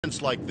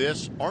Incidents like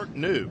this aren't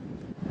new.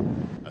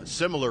 A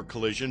similar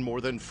collision more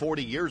than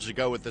 40 years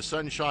ago at the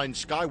Sunshine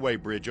Skyway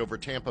Bridge over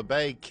Tampa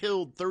Bay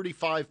killed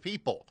 35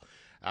 people.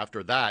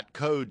 After that,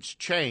 codes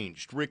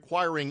changed,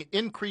 requiring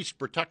increased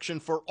protection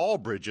for all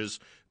bridges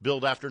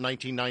built after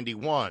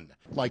 1991,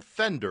 like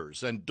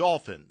fenders and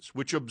dolphins,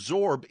 which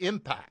absorb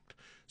impact,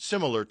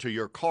 similar to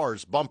your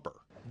car's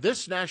bumper.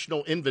 This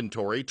national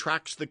inventory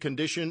tracks the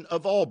condition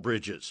of all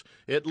bridges.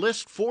 It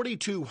lists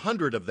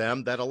 4,200 of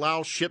them that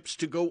allow ships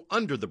to go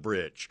under the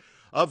bridge.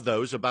 Of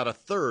those, about a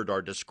third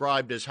are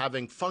described as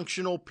having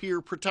functional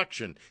pier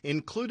protection,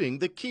 including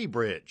the Key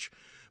Bridge.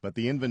 But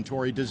the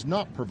inventory does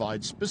not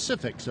provide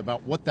specifics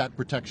about what that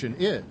protection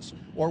is,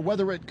 or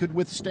whether it could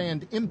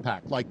withstand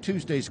impact like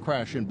Tuesday's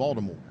crash in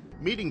Baltimore.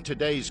 Meeting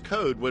today's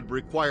code would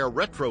require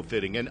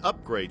retrofitting and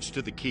upgrades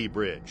to the Key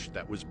Bridge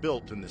that was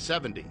built in the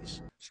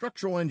 70s.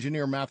 Structural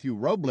engineer Matthew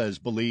Robles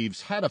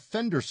believes had a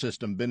fender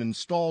system been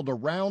installed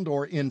around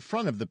or in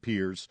front of the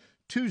piers,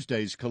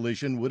 Tuesday's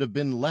collision would have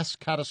been less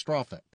catastrophic.